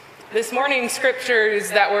This morning's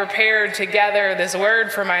scriptures that were paired together, this word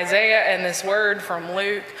from Isaiah and this word from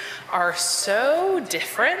Luke, are so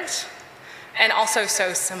different and also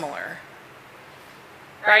so similar.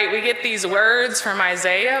 Right? We get these words from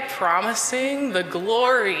Isaiah promising the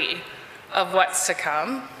glory of what's to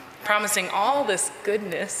come, promising all this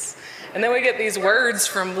goodness. And then we get these words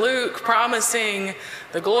from Luke promising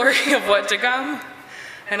the glory of what to come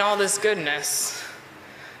and all this goodness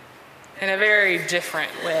in a very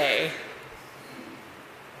different way.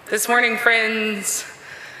 This morning, friends,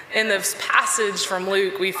 in this passage from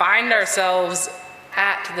Luke, we find ourselves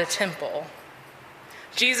at the temple.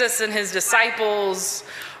 Jesus and his disciples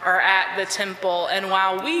are at the temple, and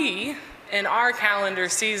while we, in our calendar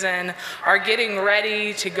season, are getting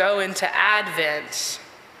ready to go into Advent,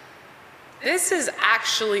 this is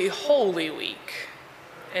actually Holy Week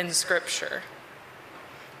in Scripture.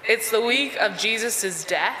 It's the week of Jesus'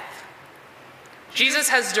 death. Jesus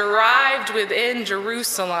has arrived within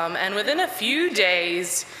Jerusalem, and within a few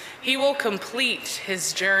days, he will complete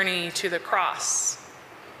his journey to the cross.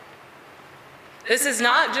 This is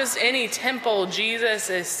not just any temple Jesus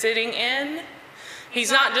is sitting in.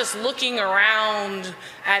 He's not just looking around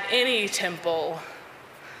at any temple.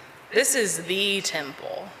 This is the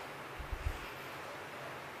temple.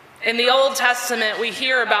 In the Old Testament, we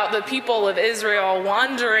hear about the people of Israel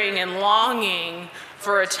wandering and longing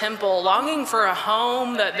for a temple, longing for a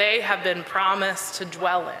home that they have been promised to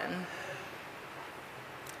dwell in.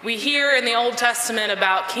 We hear in the Old Testament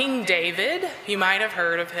about King David. You might have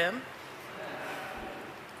heard of him.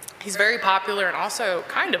 He's very popular and also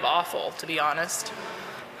kind of awful, to be honest.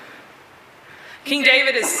 King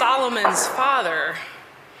David is Solomon's father,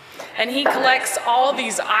 and he collects all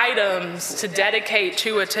these items to dedicate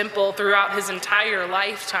to a temple throughout his entire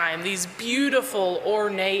lifetime, these beautiful,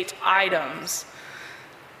 ornate items.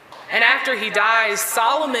 And after he dies,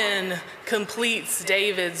 Solomon completes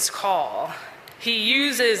David's call. He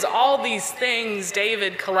uses all these things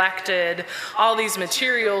David collected, all these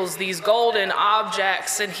materials, these golden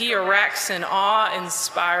objects, and he erects an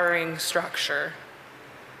awe-inspiring structure.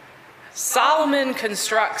 Solomon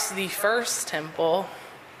constructs the first temple.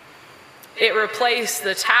 It replaced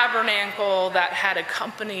the tabernacle that had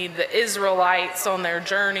accompanied the Israelites on their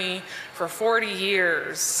journey for 40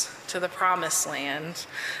 years to the Promised Land.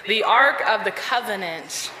 The Ark of the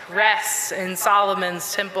Covenant rests in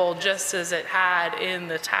Solomon's temple just as it had in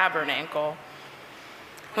the tabernacle.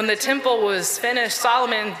 When the temple was finished,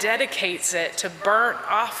 Solomon dedicates it to burnt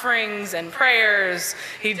offerings and prayers.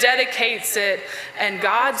 He dedicates it, and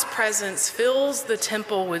God's presence fills the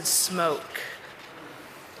temple with smoke.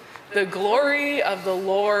 The glory of the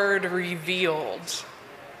Lord revealed.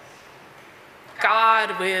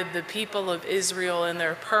 God with the people of Israel in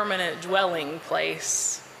their permanent dwelling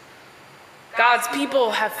place. God's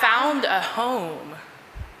people have found a home,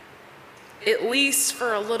 at least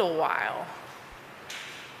for a little while.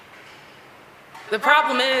 The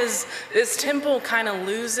problem is, this temple kind of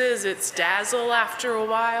loses its dazzle after a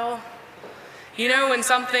while. You know, when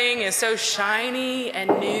something is so shiny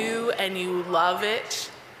and new and you love it.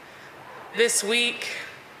 This week,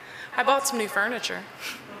 I bought some new furniture.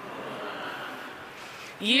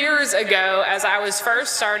 Years ago, as I was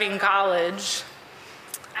first starting college,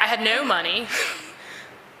 I had no money,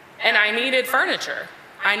 and I needed furniture.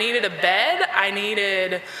 I needed a bed, I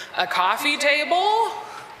needed a coffee table.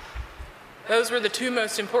 Those were the two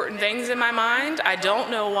most important things in my mind. I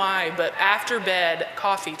don't know why, but after bed,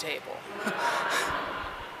 coffee table.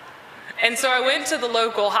 And so I went to the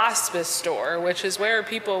local hospice store, which is where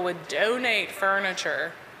people would donate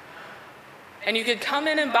furniture. And you could come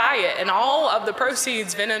in and buy it, and all of the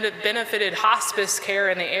proceeds benefited hospice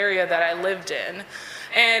care in the area that I lived in.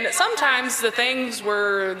 And sometimes the things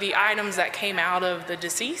were the items that came out of the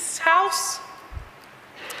deceased's house,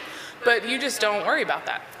 but you just don't worry about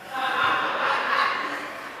that.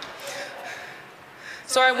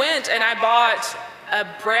 So I went and I bought a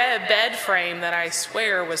bed frame that I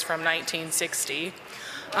swear was from 1960.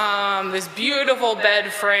 This beautiful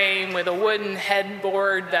bed frame with a wooden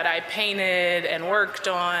headboard that I painted and worked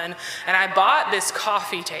on. And I bought this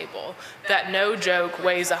coffee table that, no joke,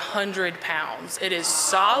 weighs 100 pounds. It is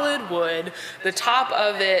solid wood. The top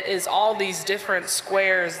of it is all these different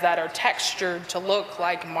squares that are textured to look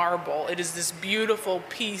like marble. It is this beautiful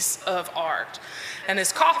piece of art. And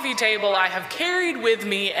this coffee table I have carried with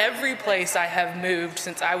me every place I have moved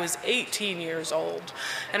since I was 18 years old.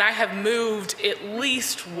 And I have moved at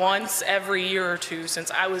least once every year or two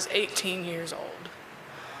since I was 18 years old.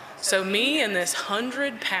 So me and this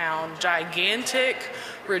 100-pound, gigantic,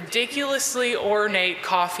 ridiculously ornate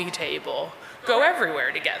coffee table go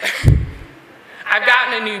everywhere together. I've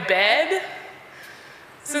gotten a new bed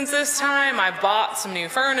since this time. I've bought some new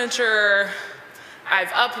furniture. I've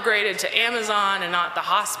upgraded to Amazon and not the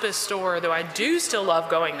hospice store, though I do still love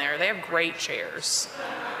going there. They have great chairs.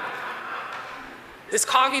 This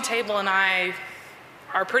coffee table and I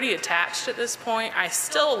are pretty attached at this point. I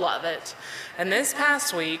still love it. And this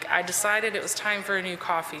past week, I decided it was time for a new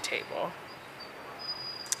coffee table.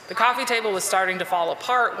 The coffee table was starting to fall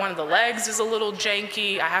apart. One of the legs is a little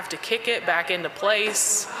janky. I have to kick it back into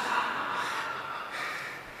place.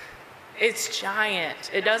 It's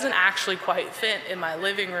giant. It doesn't actually quite fit in my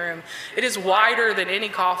living room. It is wider than any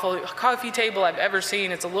coffee table I've ever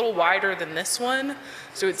seen. It's a little wider than this one,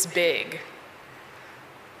 so it's big.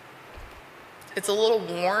 It's a little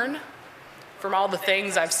worn from all the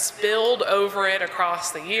things I've spilled over it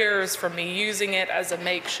across the years, from me using it as a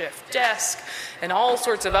makeshift desk and all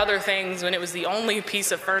sorts of other things when it was the only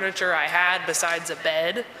piece of furniture I had besides a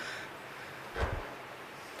bed.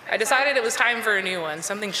 I decided it was time for a new one,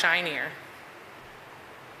 something shinier.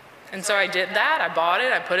 And so I did that. I bought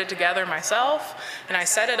it, I put it together myself, and I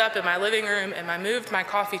set it up in my living room, and I moved my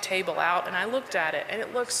coffee table out, and I looked at it, and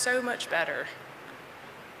it looks so much better.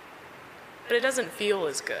 But it doesn't feel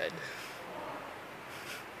as good.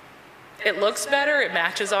 It looks better, it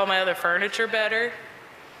matches all my other furniture better.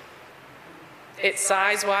 It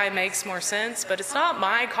size-wise makes more sense, but it's not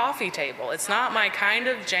my coffee table. It's not my kind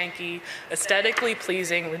of janky, aesthetically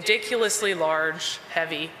pleasing, ridiculously large,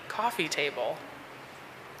 heavy coffee table.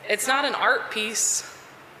 It's not an art piece.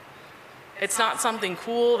 It's not something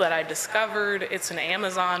cool that I discovered. It's an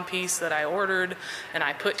Amazon piece that I ordered and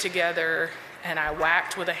I put together and I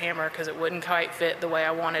whacked with a hammer because it wouldn't quite fit the way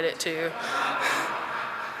I wanted it to.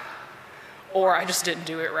 Or I just didn't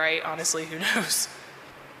do it right, honestly, who knows?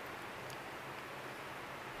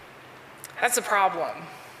 That's a problem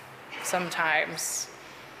sometimes.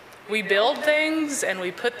 We build things and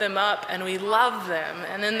we put them up and we love them,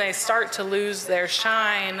 and then they start to lose their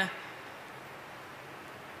shine,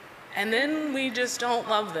 and then we just don't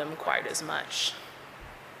love them quite as much.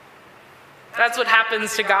 That's what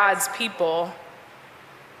happens to God's people.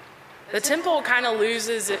 The temple kind of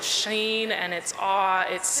loses its sheen and its awe.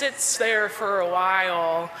 It sits there for a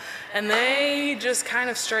while, and they just kind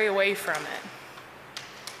of stray away from it.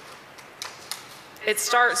 It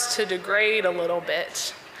starts to degrade a little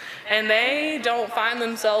bit, and they don't find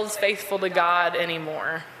themselves faithful to God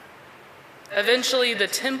anymore. Eventually, the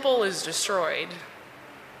temple is destroyed.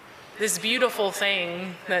 This beautiful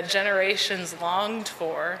thing that generations longed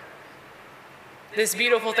for. This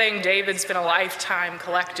beautiful thing David spent a lifetime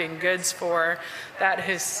collecting goods for, that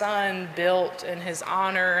his son built in his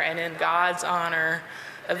honor and in God's honor,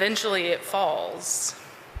 eventually it falls.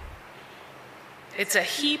 It's a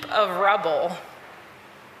heap of rubble.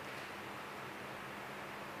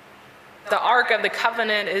 The Ark of the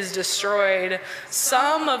Covenant is destroyed.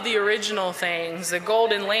 Some of the original things, the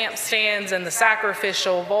golden lampstands and the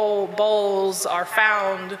sacrificial bowls, are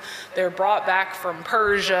found. They're brought back from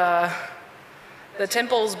Persia. The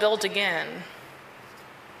temple's built again.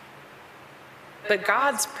 But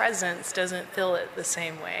God's presence doesn't fill it the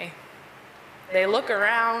same way. They look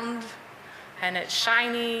around, and it's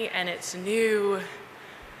shiny, and it's new,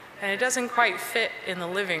 and it doesn't quite fit in the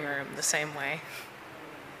living room the same way.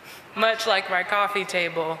 Much like my coffee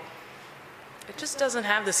table, it just doesn't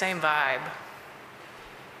have the same vibe.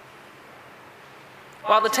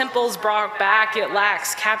 While the temple's brought back, it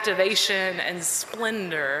lacks captivation and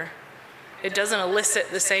splendor. It doesn't elicit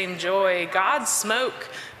the same joy. God's smoke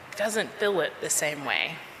doesn't fill it the same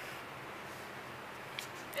way.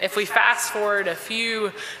 If we fast forward a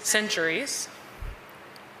few centuries,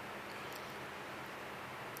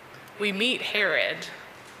 we meet Herod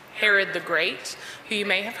the Great, who you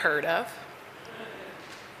may have heard of.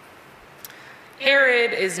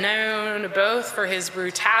 Herod is known both for his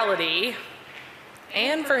brutality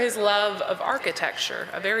and for his love of architecture,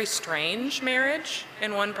 a very strange marriage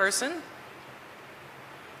in one person.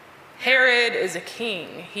 Herod is a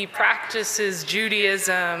king. He practices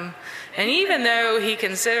Judaism, and even though he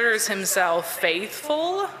considers himself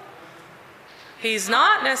faithful, he's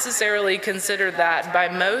not necessarily considered that by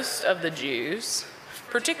most of the Jews,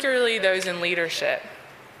 particularly those in leadership.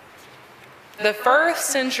 The first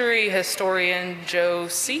century historian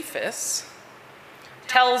Josephus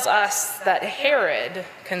tells us that Herod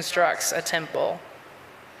constructs a temple,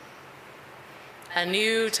 a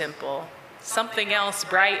new temple, something else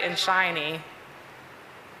bright and shiny.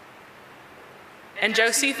 And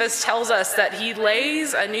Josephus tells us that he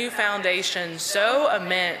lays a new foundation so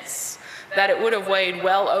immense that it would have weighed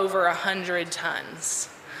well over 100 tons.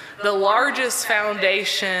 The largest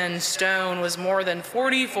foundation stone was more than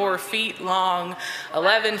 44 feet long,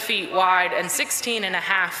 11 feet wide, and 16 and a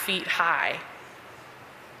half feet high.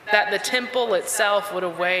 That the temple itself would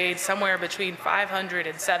have weighed somewhere between 500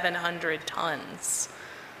 and 700 tons.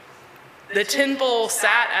 The temple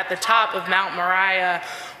sat at the top of Mount Moriah,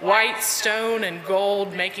 white stone and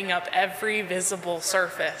gold making up every visible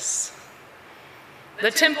surface.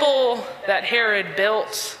 The temple that Herod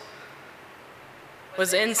built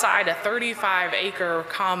was inside a 35-acre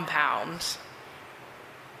compound.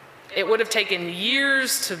 It would have taken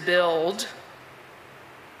years to build.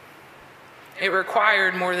 It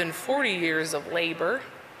required more than 40 years of labor.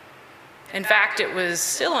 In fact, it was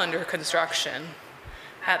still under construction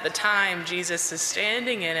at the time Jesus is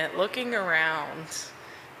standing in it, looking around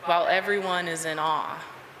while everyone is in awe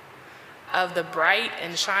of the bright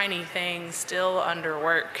and shiny things still under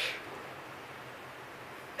work.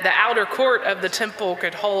 The outer court of the temple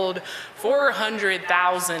could hold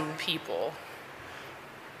 400,000 people.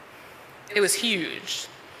 It was huge.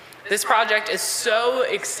 This project is so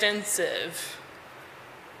extensive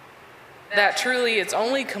that truly it's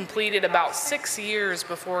only completed about 6 years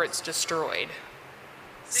before it's destroyed.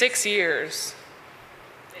 6 years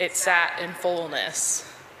it sat in fullness.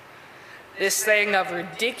 This thing of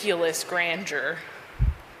ridiculous grandeur.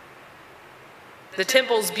 The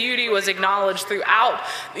temple's beauty was acknowledged throughout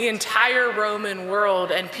the entire Roman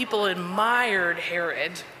world, and people admired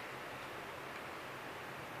Herod.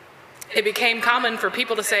 It became common for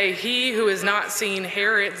people to say, "He who has not seen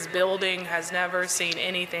Herod's building has never seen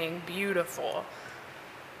anything beautiful."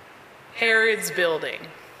 Herod's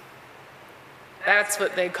building. That's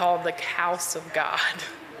what they called the house of God.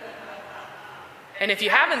 And if you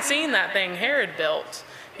haven't seen that thing Herod built,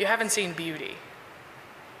 you haven't seen beauty.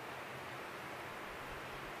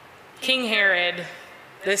 King Herod,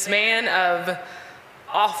 this man of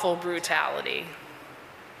awful brutality,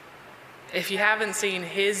 if you haven't seen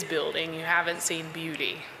his building, you haven't seen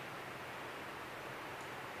beauty.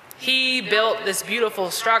 He built this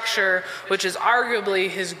beautiful structure, which is arguably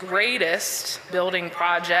his greatest building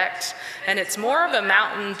project, and it's more of a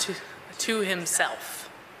mountain to himself,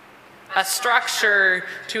 a structure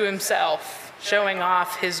to himself, showing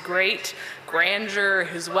off his great grandeur,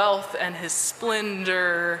 his wealth, and his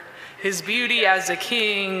splendor, his beauty as a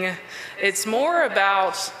king. It's more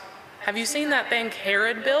about, have you seen that thing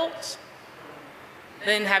Herod built?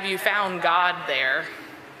 Then have you found God there?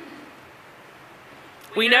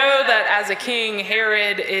 We know that as a king,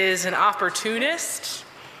 Herod is an opportunist.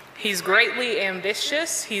 He's greatly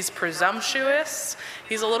ambitious. He's presumptuous.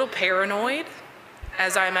 He's a little paranoid,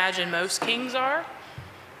 as I imagine most kings are.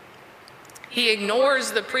 He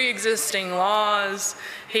ignores the pre-existing laws.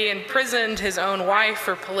 He imprisoned his own wife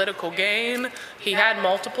for political gain. He had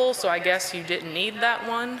multiple, so I guess you didn't need that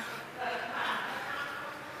one.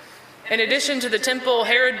 In addition to the temple,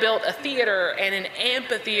 Herod built a theater and an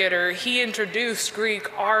amphitheater. He introduced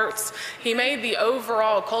Greek arts. He made the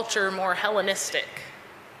overall culture more Hellenistic.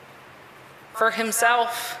 For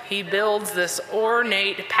himself, he builds this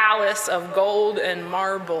ornate palace of gold and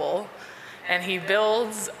marble, and he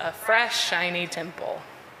builds a fresh, shiny temple.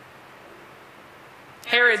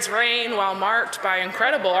 Herod's reign, while marked by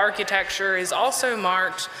incredible architecture, is also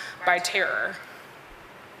marked by terror.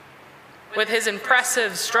 With his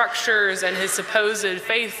impressive structures and his supposed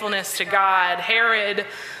faithfulness to God, Herod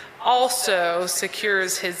also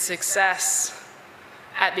secures his success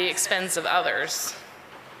at the expense of others.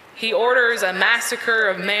 He orders a massacre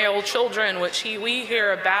of male children, which we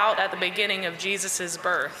hear about at the beginning of Jesus'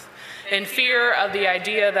 birth. In fear of the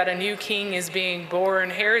idea that a new king is being born,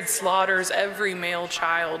 Herod slaughters every male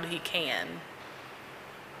child he can.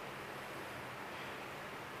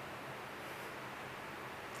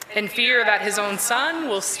 In fear that his own son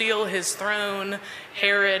will steal his throne,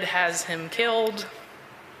 Herod has him killed.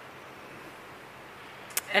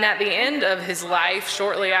 And at the end of his life,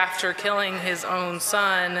 shortly after killing his own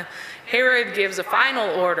son, Herod gives a final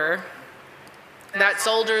order that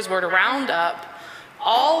soldiers were to round up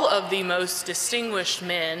all of the most distinguished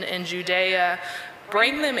men in Judea,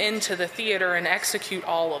 bring them into the theater, and execute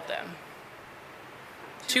all of them,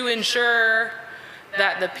 to ensure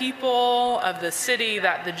that the people of the city,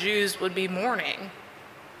 that the Jews would be mourning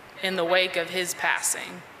in the wake of his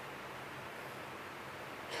passing.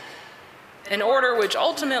 An order which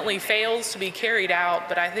ultimately fails to be carried out,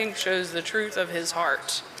 but I think shows the truth of his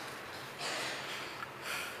heart.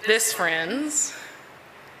 This, friends,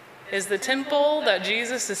 is the temple that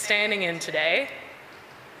Jesus is standing in today,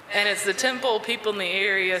 and it's the temple people in the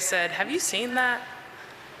area said, "Have you seen that?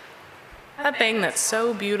 That thing that's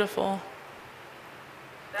so beautiful?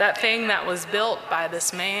 that thing that was built by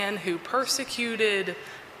this man who persecuted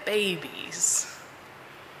babies.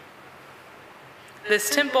 This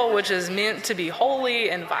temple, which is meant to be holy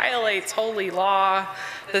and violates holy law,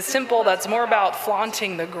 this temple that's more about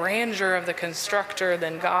flaunting the grandeur of the constructor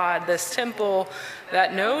than God, this temple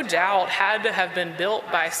that no doubt had to have been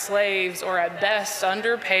built by slaves or at best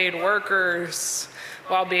underpaid workers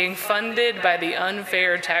while being funded by the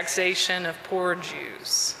unfair taxation of poor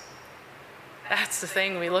Jews. That's the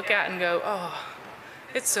thing we look at and go, oh,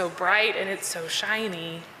 it's so bright and it's so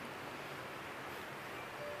shiny.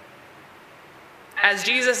 As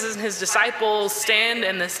Jesus and his disciples stand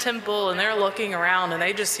in this temple and they're looking around and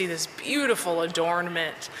they just see this beautiful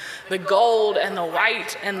adornment, the gold and the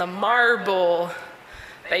white and the marble,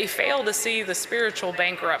 they fail to see the spiritual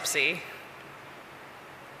bankruptcy,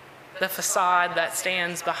 the facade that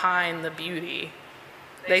stands behind the beauty.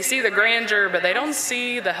 They see the grandeur, but they don't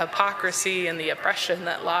see the hypocrisy and the oppression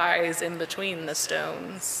that lies in between the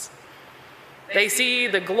stones. They see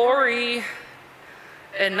the glory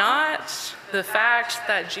and not the fact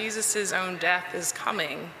that Jesus' own death is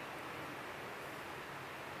coming.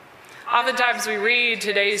 Oftentimes we read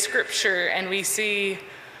today's scripture and we see,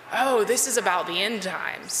 oh, this is about the end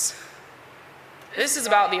times. This is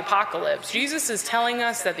about the apocalypse. Jesus is telling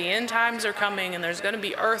us that the end times are coming and there's going to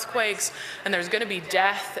be earthquakes and there's going to be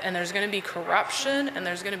death and there's going to be corruption and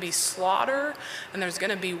there's going to be slaughter and there's going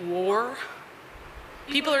to be war.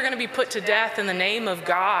 People are going to be put to death in the name of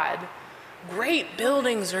God. Great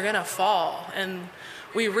buildings are going to fall. And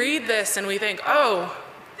we read this and we think, oh,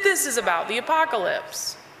 this is about the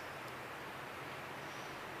apocalypse.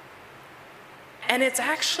 And it's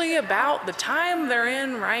actually about the time they're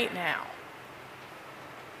in right now.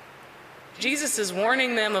 Jesus is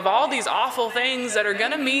warning them of all these awful things that are going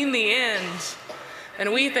to mean the end.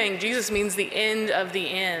 And we think Jesus means the end of the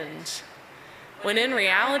end. When in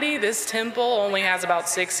reality, this temple only has about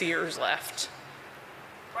 6 years left.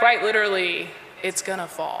 Quite literally, it's going to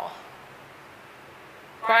fall.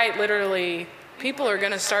 Quite literally, people are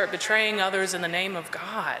going to start betraying others in the name of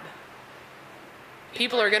God.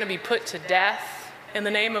 People are going to be put to death in the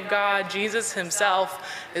name of God. Jesus himself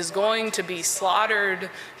is going to be slaughtered.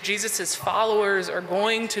 Jesus' followers are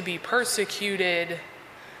going to be persecuted.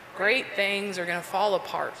 Great things are going to fall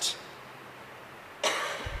apart.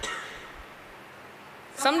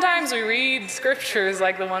 Sometimes we read scriptures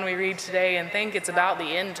like the one we read today and think it's about the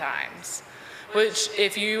end times, which,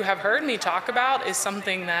 if you have heard me talk about, is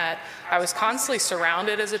something that I was constantly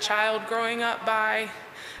surrounded as a child growing up by,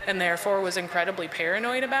 and therefore was incredibly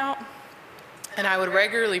paranoid about. And I would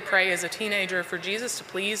regularly pray as a teenager for Jesus to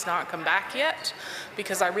please not come back yet,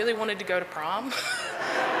 because I really wanted to go to prom.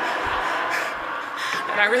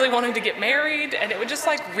 And I really wanted to get married, and it would just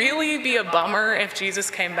like really be a bummer if Jesus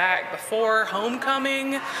came back before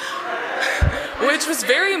homecoming, which was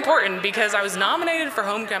very important because I was nominated for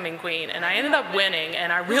homecoming queen and I ended up winning,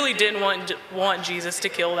 and I really didn't want Jesus to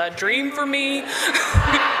kill that dream for me.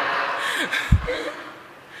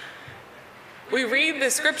 We read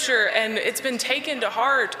this scripture and it's been taken to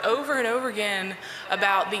heart over and over again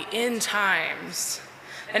about the end times.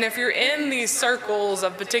 And if you're in these circles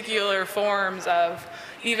of particular forms of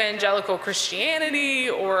evangelical Christianity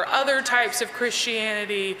or other types of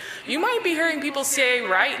Christianity, you might be hearing people say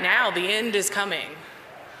right now the end is coming.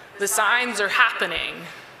 The signs are happening.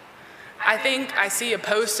 I think I see a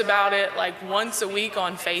post about it like once a week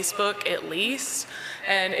on Facebook at least,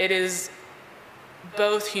 and it is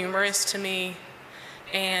both humorous to me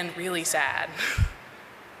and really sad.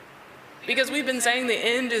 Because we've been saying the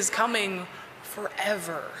end is coming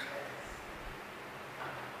forever.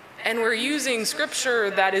 And we're using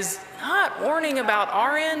scripture that is not warning about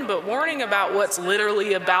our end, but warning about what's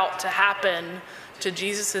literally about to happen to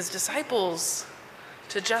Jesus' disciples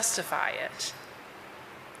to justify it.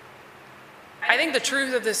 I think the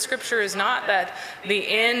truth of this scripture is not that the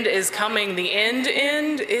end is coming, the end,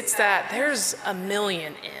 it's that there's a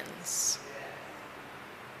million ends.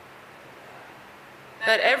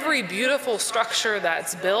 That every beautiful structure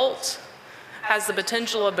that's built has the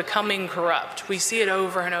potential of becoming corrupt. We see it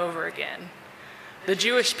over and over again. The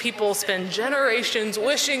Jewish people spend generations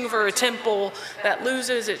wishing for a temple that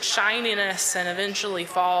loses its shininess and eventually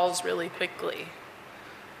falls really quickly.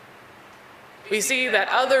 We see that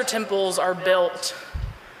other temples are built,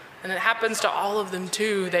 and it happens to all of them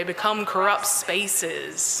too. They become corrupt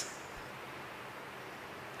spaces.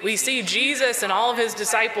 We see Jesus and all of his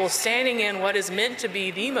disciples standing in what is meant to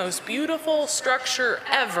be the most beautiful structure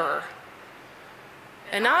ever.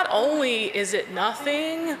 And not only is it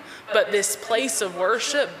nothing but this place of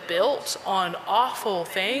worship built on awful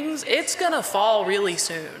things, it's going to fall really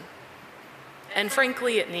soon. And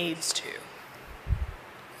frankly, it needs to.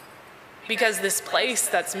 Because this place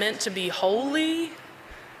that's meant to be holy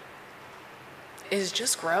is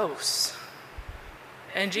just gross.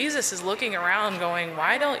 And Jesus is looking around going,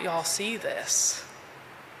 why don't y'all see this?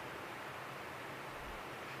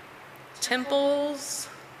 Temples,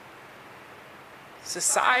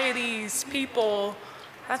 societies, people,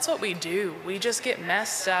 that's what we do. We just get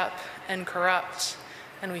messed up and corrupt,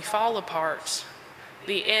 and we fall apart.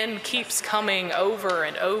 The end keeps coming over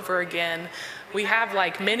and over again. We have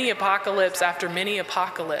like mini apocalypse after mini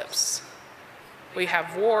apocalypse. We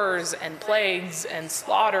have wars and plagues and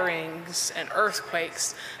slaughterings and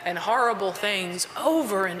earthquakes and horrible things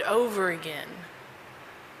over and over again.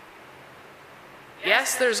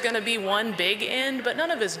 Yes, there's going to be one big end, but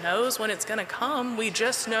none of us knows when it's going to come. We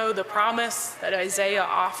just know the promise that Isaiah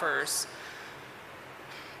offers,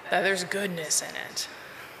 that there's goodness in it.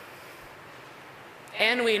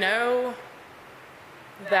 And we know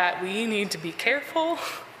that we need to be careful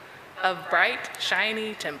of bright,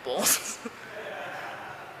 shiny temples.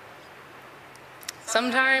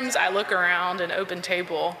 Sometimes I look around an open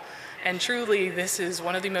table, and truly this is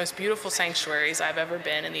one of the most beautiful sanctuaries I've ever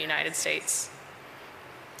been in the United States.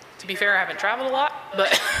 To be fair, I haven't traveled a lot,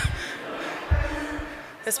 but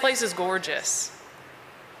this place is gorgeous.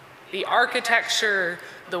 The architecture,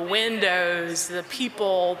 the windows, the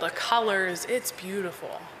people, the colors, it's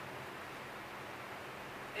beautiful.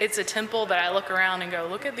 It's a temple that I look around and go,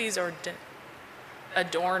 look at these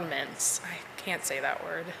adornments. I can't say that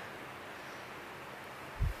word.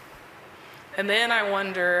 And then I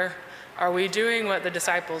wonder, are we doing what the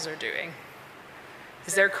disciples are doing?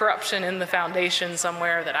 Is there corruption in the foundation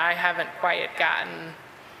somewhere that I haven't quite gotten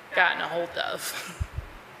a hold of?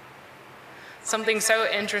 Something so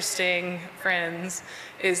interesting, friends,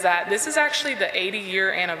 is that this is actually the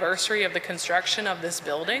 80-year anniversary of the construction of this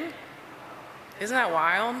building. Isn't that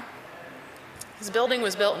wild? This building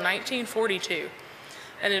was built in 1942,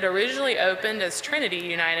 and it originally opened as Trinity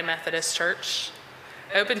United Methodist Church.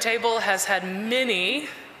 Open Table has had many,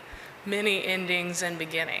 many endings and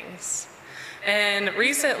beginnings. And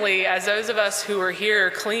recently, as those of us who were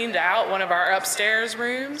here cleaned out one of our upstairs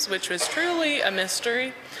rooms, which was truly a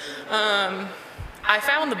mystery, we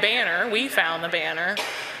found the banner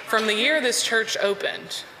from the year this church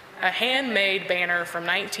opened, a handmade banner from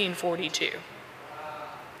 1942.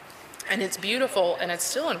 And it's beautiful, and it's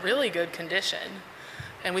still in really good condition,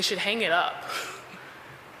 and we should hang it up.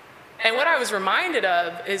 And what I was reminded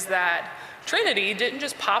of is that Trinity didn't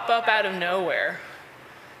just pop up out of nowhere.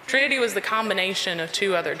 Trinity was the combination of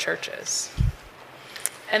two other churches.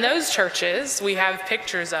 And those churches we have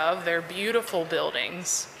pictures of. They're beautiful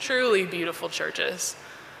buildings, truly beautiful churches.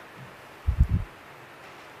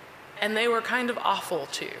 And they were kind of awful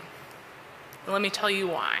too. And let me tell you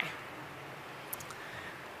why.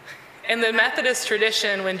 In the Methodist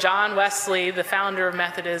tradition, when John Wesley, the founder of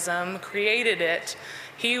Methodism, created it,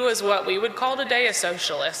 he was what we would call today a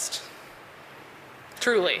socialist.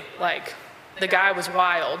 Truly, like, the guy was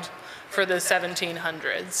wild for the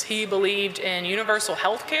 1700s. He believed in universal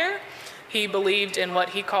health care. He believed in what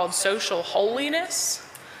he called social holiness.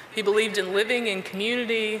 He believed in living in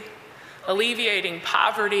community, alleviating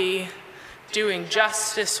poverty, doing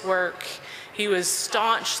justice work. He was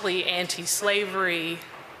staunchly anti-slavery.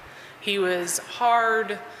 He was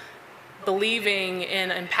hard believing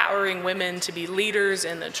in empowering women to be leaders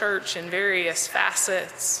in the church in various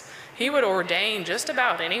facets. He would ordain just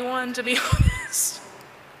about anyone, to be honest.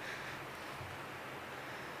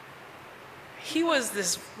 He was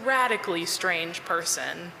this radically strange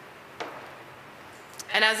person.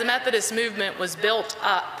 And as the Methodist movement was built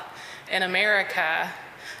up in America,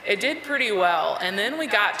 it did pretty well. And then we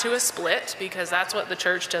got to a split, because that's what the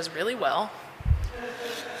church does really well.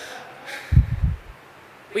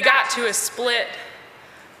 We got to a split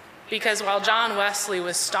because while John Wesley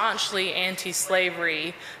was staunchly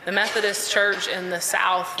anti-slavery, the Methodist Church in the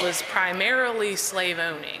South was primarily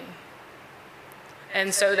slave-owning.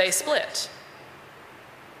 And so they split.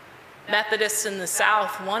 Methodists in the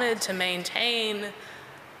South wanted to maintain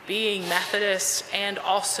being Methodist and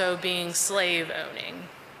also being slave-owning.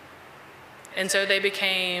 And so they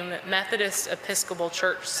became Methodist Episcopal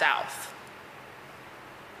Church South.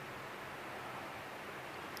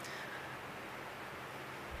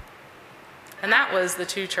 And that was the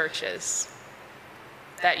two churches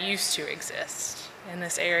that used to exist in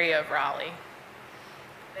this area of Raleigh.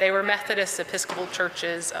 They were Methodist Episcopal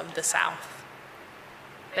churches of the South.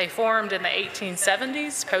 They formed in the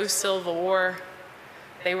 1870s, post-Civil War.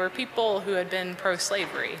 They were people who had been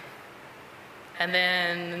pro-slavery, and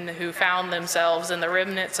then who found themselves in the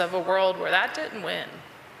remnants of a world where that didn't win.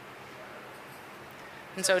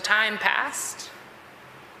 And so time passed.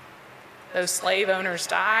 Those slave owners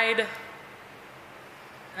died.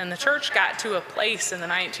 And the church got to a place in the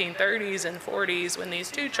 1930s and 40s when these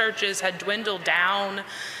two churches had dwindled down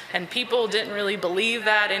and people didn't really believe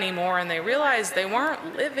that anymore, and they realized they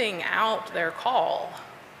weren't living out their call.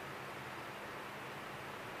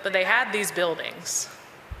 But they had these buildings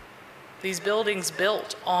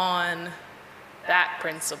built on that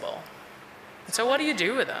principle. And so what do you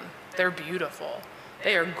do with them? They're beautiful.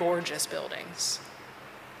 They are gorgeous buildings.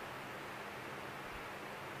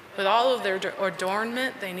 With all of their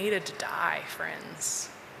adornment, they needed to die, friends.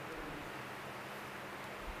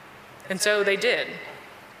 And so they did.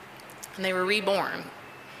 And they were reborn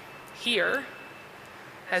here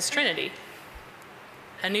as Trinity,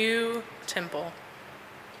 a new temple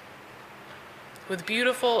with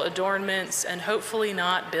beautiful adornments and hopefully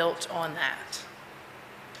not built on that.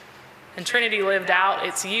 And Trinity lived out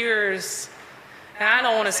its years, and I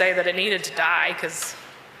don't want to say that it needed to die because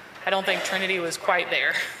I don't think Trinity was quite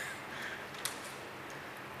there.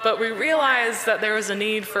 But we realized that there was a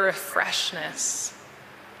need for a freshness,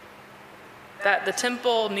 that the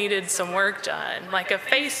temple needed some work done, like a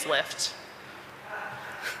facelift.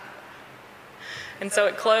 And so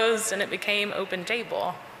it closed and it became Open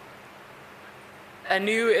Table, a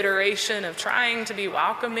new iteration of trying to be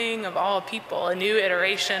welcoming of all people, a new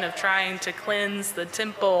iteration of trying to cleanse the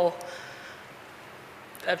temple,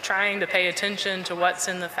 of trying to pay attention to what's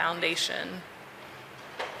in the foundation.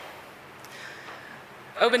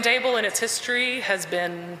 Open Table in its history has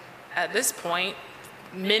been, at this point,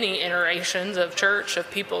 many iterations of church,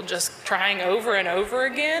 of people just trying over and over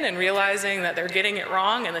again and realizing that they're getting it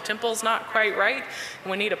wrong and the temple's not quite right,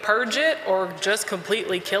 and we need to purge it or just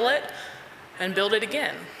completely kill it and build it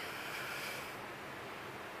again.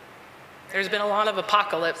 There's been a lot of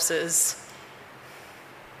apocalypses.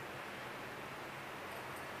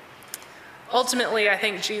 Ultimately, I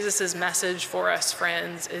think Jesus' message for us,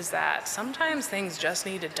 friends, is that sometimes things just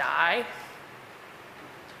need to die.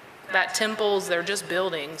 That temples, they're just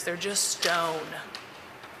buildings, they're just stone.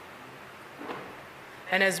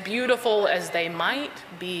 And as beautiful as they might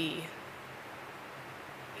be,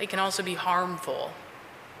 they can also be harmful.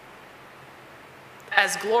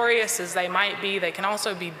 As glorious as they might be, they can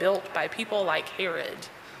also be built by people like Herod.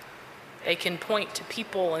 They can point to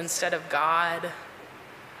people instead of God.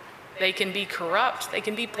 They can be corrupt. They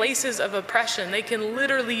can be places of oppression. They can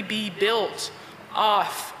literally be built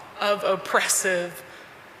off of oppressive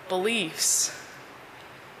beliefs.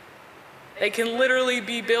 They can literally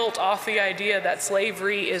be built off the idea that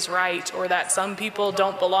slavery is right, or that some people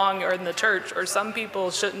don't belong in the church, or some people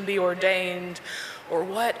shouldn't be ordained, or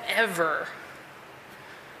whatever.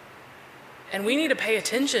 And we need to pay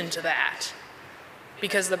attention to that,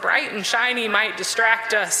 because the bright and shiny might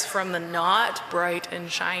distract us from the not bright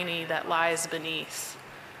and shiny that lies beneath.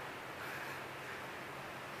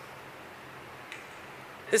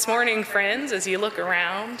 This morning, friends, as you look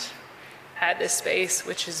around at this space,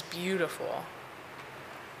 which is beautiful,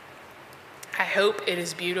 I hope it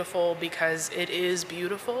is beautiful because it is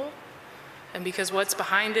beautiful, and because what's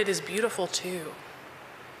behind it is beautiful too.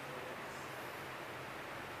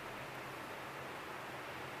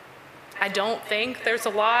 I don't think there's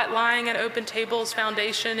a lot lying at Open Table's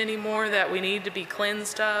foundation anymore that we need to be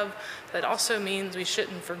cleansed of. That also means we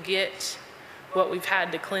shouldn't forget what we've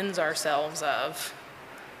had to cleanse ourselves of.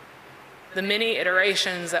 The many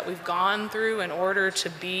iterations that we've gone through in order to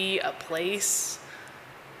be a place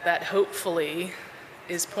that hopefully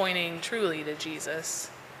is pointing truly to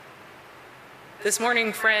Jesus. This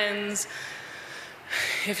morning, friends,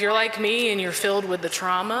 if you're like me and you're filled with the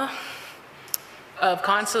trauma of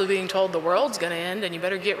constantly being told the world's going to end and you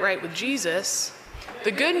better get right with Jesus,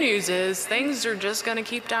 the good news is things are just going to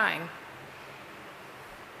keep dying.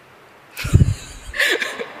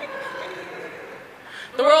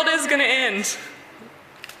 The world is going to end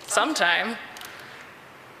sometime.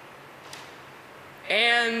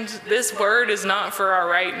 And this word is not for our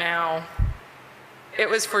right now. It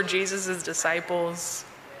was for Jesus' disciples.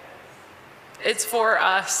 It's for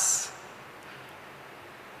us.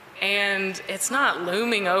 And it's not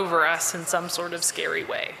looming over us in some sort of scary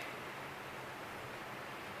way.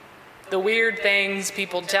 The weird things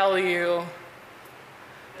people tell you,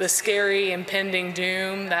 the scary impending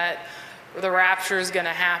doom that the rapture is going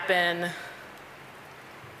to happen,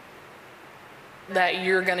 that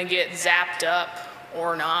you're going to get zapped up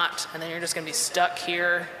or not, and then you're just going to be stuck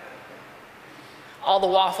here. All the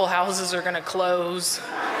Waffle Houses are going to close.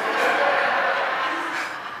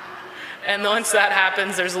 And once that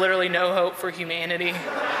happens, there's literally no hope for humanity.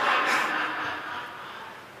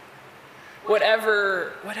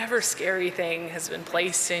 whatever scary thing has been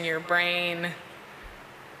placed in your brain,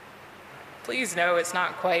 please know it's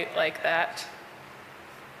not quite like that.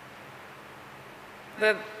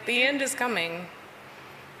 The end is coming,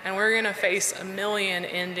 and we're going to face a million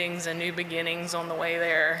endings and new beginnings on the way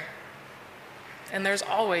there. And there's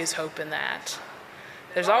always hope in that.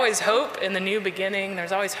 There's always hope in the new beginning.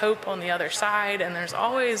 There's always hope on the other side, and there's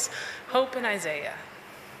always hope in Isaiah.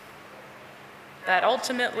 That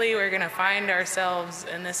ultimately we're going to find ourselves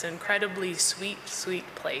in this incredibly sweet,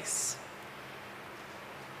 sweet place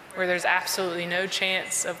where there's absolutely no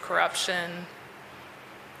chance of corruption,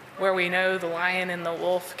 where we know the lion and the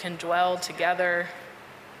wolf can dwell together,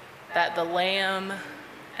 that the lamb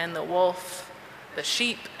and the wolf, the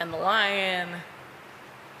sheep and the lion,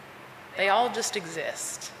 they all just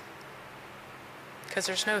exist because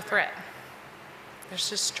there's no threat. There's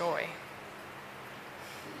just joy.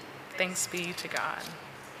 Thanks be to God.